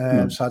nothing,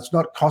 so it's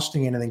not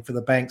costing anything for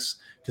the banks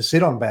to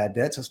sit on bad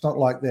debts. It's not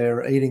like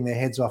they're eating their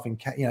heads off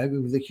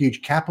with a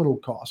huge capital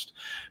cost.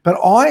 But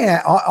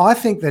I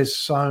think there's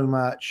so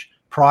much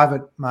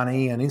private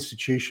money and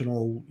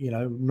institutional,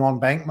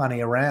 non-bank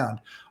money around.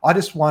 I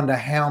just wonder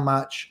how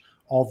much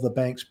of the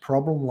bank's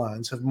problem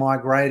loans have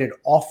migrated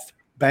off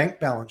bank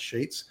balance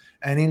sheets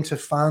and into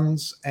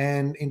funds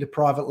and into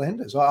private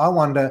lenders. I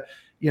wonder,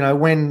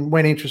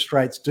 when interest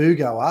rates do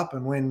go up,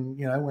 and when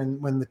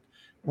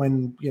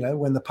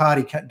the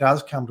party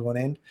does come to an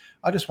end,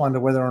 I just wonder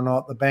whether or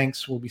not the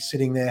banks will be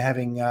sitting there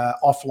having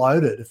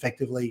offloaded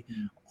effectively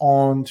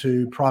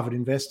onto private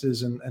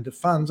investors and to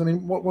funds. I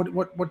mean,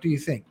 what do you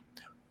think?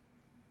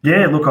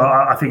 Yeah, look,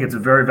 I think it's a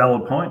very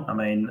valid point. I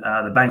mean,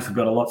 the banks have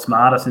got a lot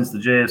smarter since the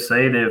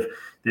GFC.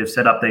 They've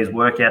set up these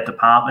workout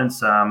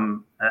departments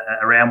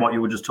around what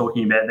you were just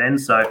talking about then.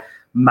 So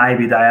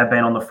maybe they have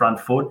been on the front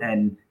foot,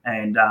 and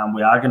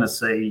we are going to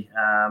see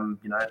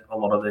a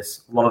lot of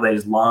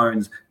these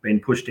loans being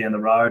pushed down the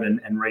road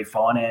and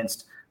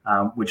refinanced,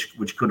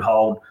 which could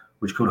hold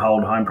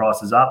home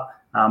prices up.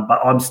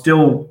 But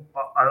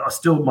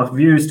my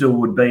view still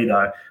would be,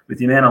 though, with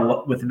the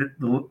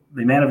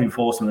amount of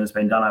enforcement that's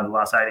been done over the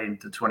last 18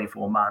 to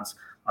 24 months,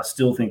 I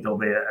still think there'll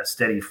be a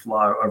steady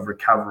flow of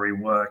recovery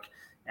work,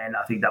 and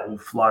I think that will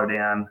flow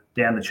down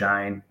the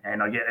chain.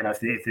 And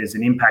if there's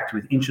an impact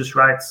with interest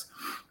rates,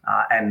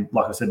 and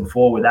like I said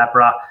before, with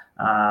APRA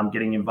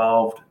getting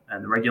involved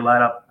and the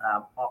regulator,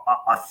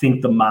 I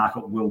think the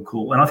market will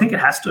cool, and I think it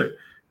has to.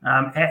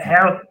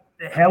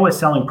 How we're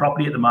selling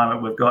property at the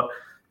moment, we've got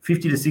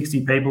 50 to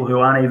 60 people who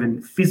aren't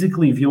even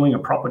physically viewing a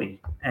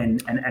property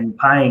and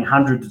paying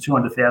 $100,000 to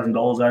 $200,000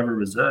 over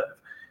reserve.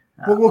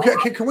 Well,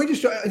 can we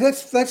just?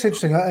 That's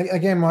interesting.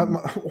 Again, my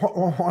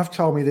wife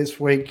told me this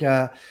week,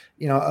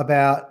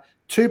 about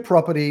 2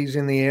 properties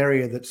in the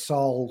area that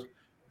sold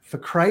for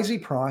crazy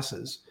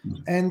prices,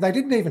 and they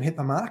didn't even hit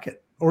the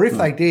market, or if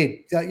they did,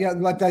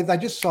 they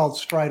just sold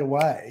straight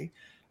away.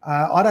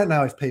 I don't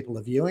know if people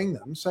are viewing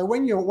them. So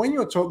when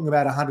you're talking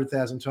about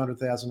 100,000,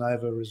 200,000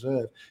 over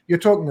reserve, you're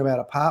talking about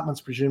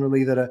apartments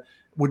presumably that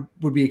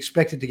would be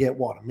expected to get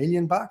what, $1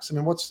 million? I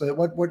mean, what's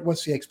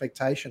the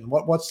expectation?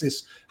 What's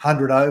this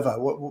 100 over?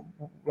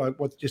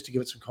 What just to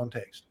give it some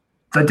context?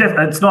 So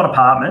it's not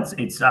apartments;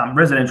 it's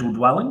residential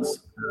dwellings.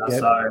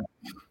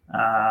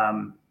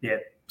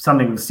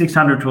 Something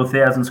 600 to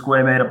 1,000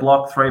 square meter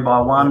block,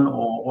 3x1,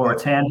 or a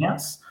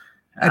townhouse.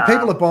 And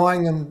people are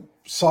buying them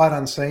sight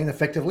unseen,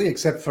 effectively,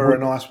 except for a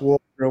nice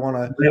walk through on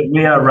a.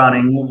 We are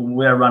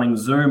running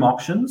Zoom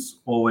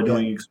auctions, or we're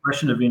doing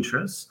expression of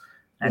interest,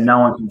 and no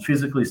one can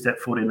physically step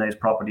foot in these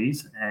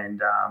properties,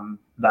 and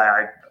they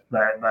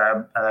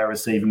are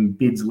receiving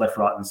bids left,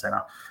 right, and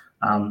centre.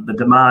 The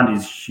demand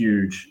is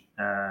huge,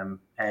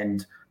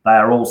 and they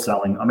are all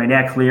selling. I mean,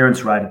 our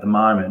clearance rate at the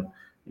moment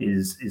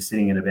is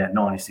sitting at about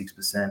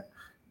 96%.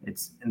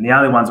 And the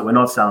only ones that we're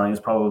not selling is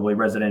probably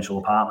residential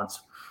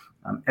apartments.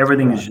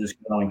 Everything is just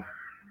going.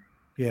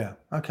 Yeah.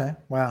 Okay.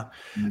 Wow.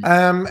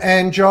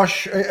 And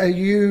Josh, are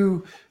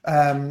you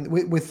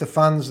with the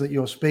funds that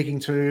you're speaking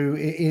to?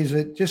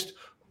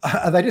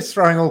 Are they just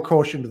throwing all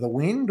caution to the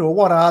wind, or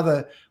what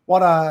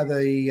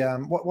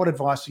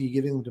advice are you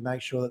giving them to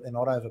make sure that they're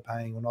not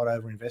overpaying or not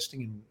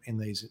overinvesting in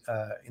these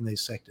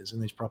sectors, in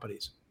these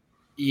properties?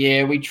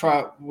 Yeah, we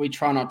try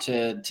not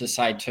to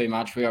say too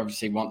much. We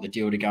obviously want the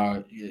deal to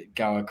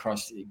go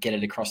across, get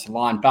it across the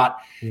line, but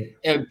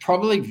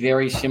probably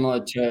very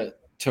similar to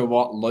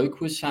what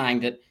Luke was saying,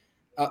 that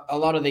a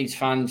lot of these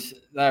funds,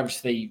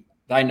 they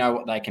know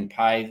what they can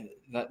pay.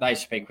 They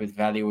speak with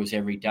valuers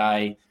every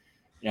day.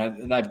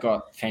 They've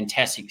got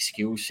fantastic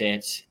skill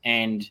sets,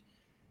 and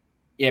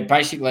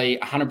basically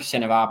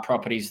 100% of our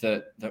properties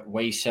that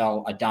we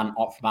sell are done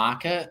off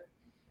market,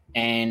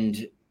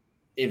 and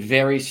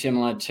very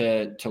similar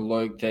to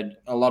Luke,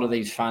 that a lot of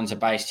these funds are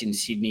based in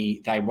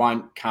Sydney. They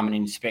won't come and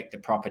inspect the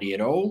property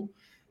at all.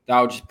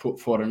 They'll just put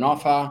forward an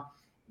offer.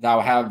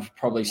 They'll have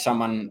probably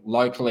someone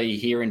locally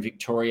here in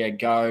Victoria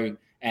go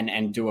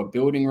and do a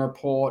building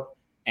report,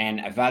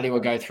 and a valuer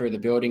go through the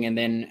building, and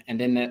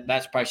then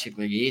that's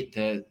basically it.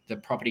 The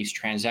property's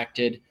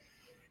transacted.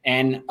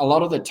 And a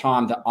lot of the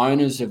time, the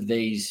owners of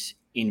these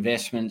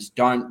investments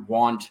don't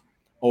want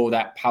all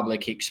that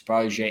public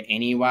exposure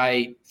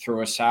anyway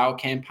through a sale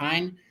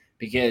campaign,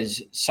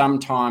 because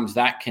sometimes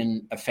that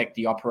can affect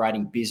the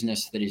operating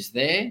business that is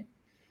there.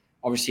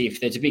 Obviously,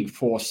 if there's a big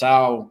for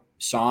sale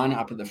sign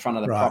up at the front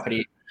of the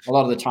property, a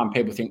lot of the time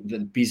people think that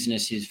the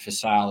business is for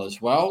sale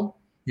as well,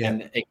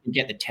 and it can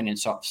get the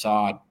tenants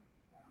offside.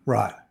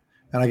 Right.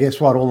 And I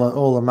guess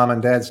all the mum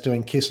and dads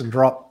doing kiss and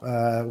drop,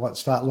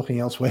 start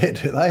looking elsewhere,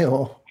 do they?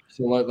 Or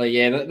absolutely,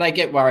 yeah. They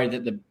get worried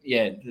that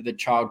the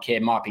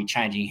childcare might be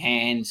changing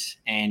hands,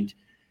 and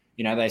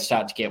they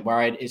start to get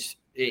worried.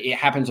 It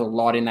happens a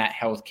lot in that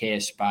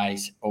healthcare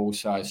space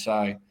also.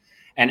 So,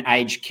 and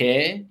aged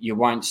care, you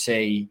won't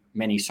see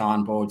many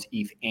signboards,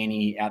 if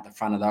any, out the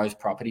front of those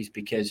properties,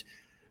 because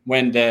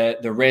when the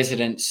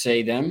residents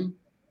see them,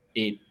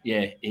 it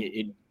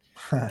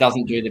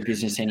doesn't do the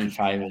business any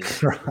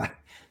favours. Right.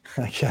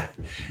 Okay.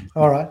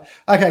 All right.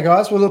 Okay,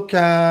 guys. Well, look,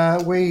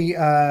 we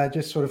are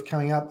just sort of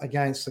coming up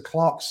against the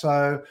clock.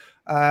 So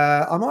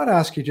I might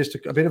ask you just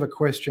a bit of a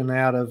question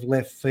out of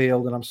left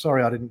field. And I'm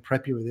sorry I didn't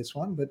prep you with this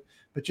one, but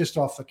just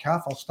off the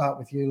cuff, I'll start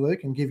with you,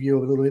 Luke, and give you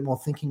a little bit more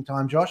thinking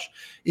time, Josh.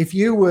 If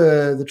you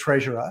were the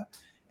treasurer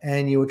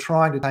and you were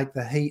trying to take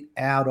the heat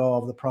out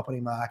of the property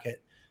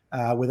market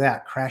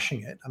without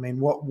crashing it, I mean,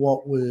 what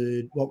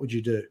would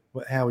you do?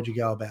 How would you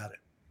go about it?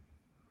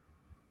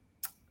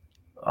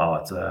 Oh,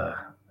 it's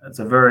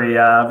a very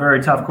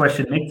very tough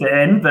question, Nick, to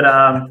end. But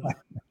I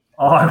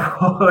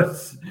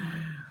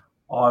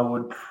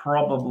would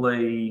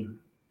probably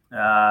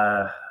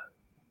I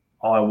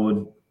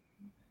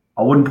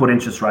wouldn't put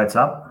interest rates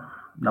up,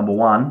 number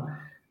one,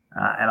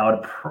 and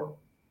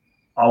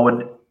I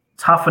would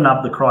toughen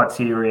up the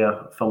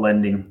criteria for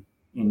lending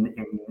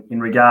in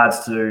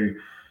regards to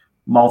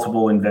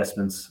multiple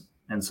investments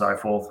and so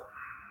forth.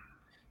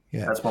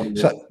 Yeah, that's probably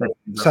so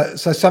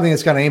something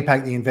that's going to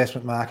impact the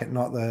investment market,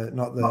 not the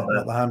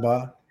home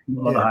buyer.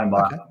 Not the home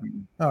buyer. Okay.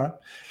 All right.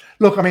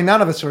 Look, I mean,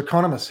 none of us are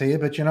economists here,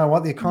 but you know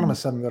what? The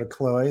economists haven't got a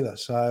clue either.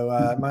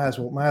 So may as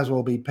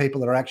well be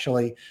people that are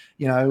actually,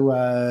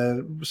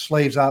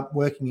 sleeves up,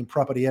 working in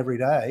property every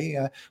day.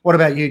 What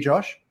about you,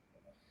 Josh?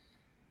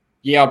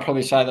 Yeah, I'd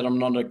probably say that I'm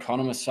not an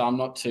economist, so I'm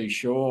not too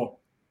sure,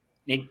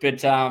 Nick.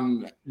 But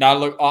no,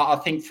 look, I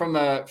think from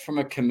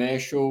a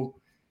commercial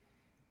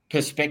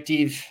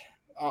perspective,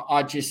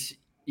 I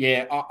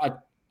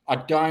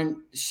don't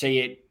see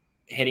it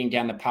heading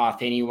down the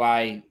path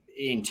anyway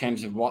in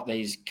terms of what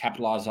these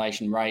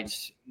capitalisation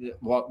rates,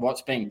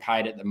 what's being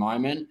paid at the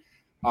moment.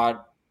 I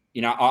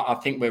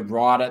think we're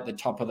right at the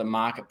top of the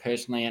market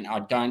personally, and I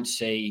don't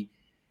see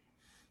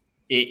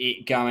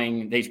it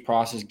going, these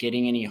prices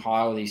getting any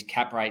higher, or these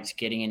cap rates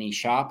getting any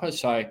sharper.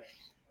 So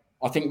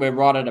I think we're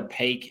right at a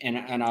peak, and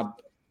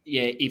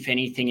if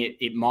anything,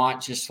 it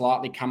might just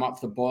slightly come up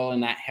the boil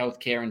in that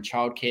healthcare and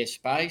childcare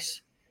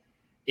space.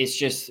 It's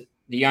just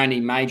the only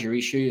major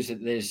issue is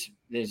that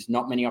there's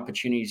not many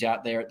opportunities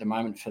out there at the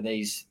moment for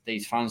these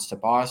funds to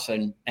buy.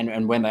 So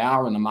and when they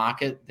are in the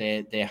market,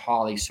 they're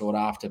highly sought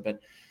after.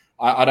 But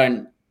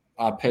I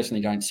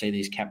personally don't see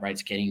these cap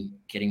rates getting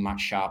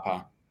much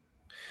sharper.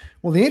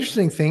 Well, the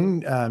interesting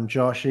thing,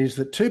 Josh, is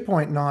that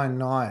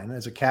 2.99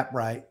 as a cap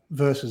rate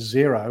versus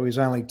 0 is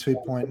only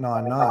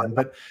 2.99.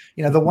 But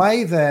the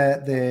way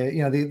that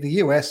the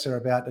US are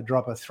about to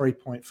drop a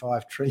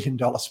 $3.5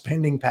 trillion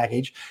spending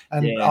package,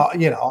 and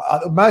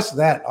most of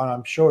that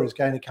I'm sure is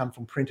going to come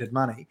from printed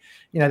money.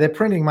 They're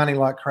printing money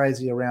like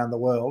crazy around the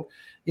world.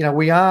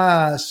 We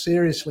are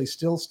seriously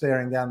still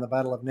staring down the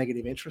battle of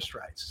negative interest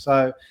rates.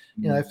 So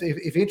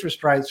if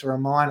interest rates are a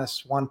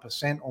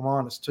 -1% or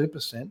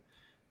 -2%.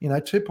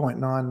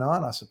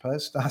 2.99, I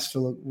suppose, starts to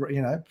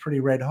look, pretty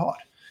red hot.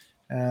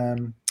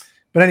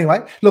 But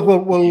anyway, look,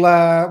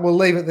 we'll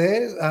leave it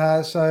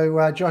there.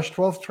 So Josh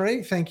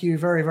Twelfthtree, thank you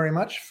very, very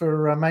much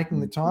for making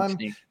the time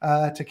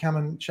to come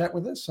and chat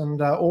with us, and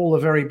all the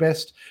very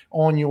best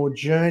on your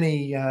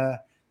journey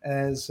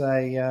as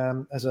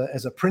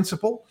a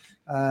principal.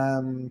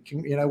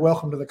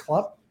 Welcome to the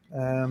club.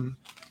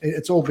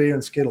 It's all beer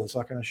and Skittles,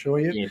 I can assure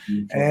you. Yeah,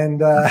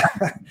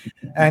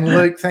 and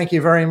Luke, thank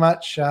you very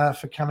much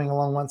for coming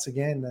along once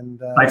again. And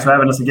thanks for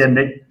having us again,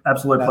 Nick.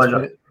 Absolute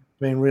pleasure. It's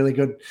been really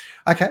good.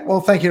 Okay,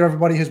 well, thank you to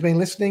everybody who's been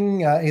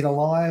listening, either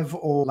live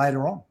or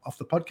later on off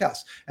the podcast.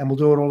 And we'll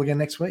do it all again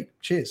next week.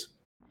 Cheers.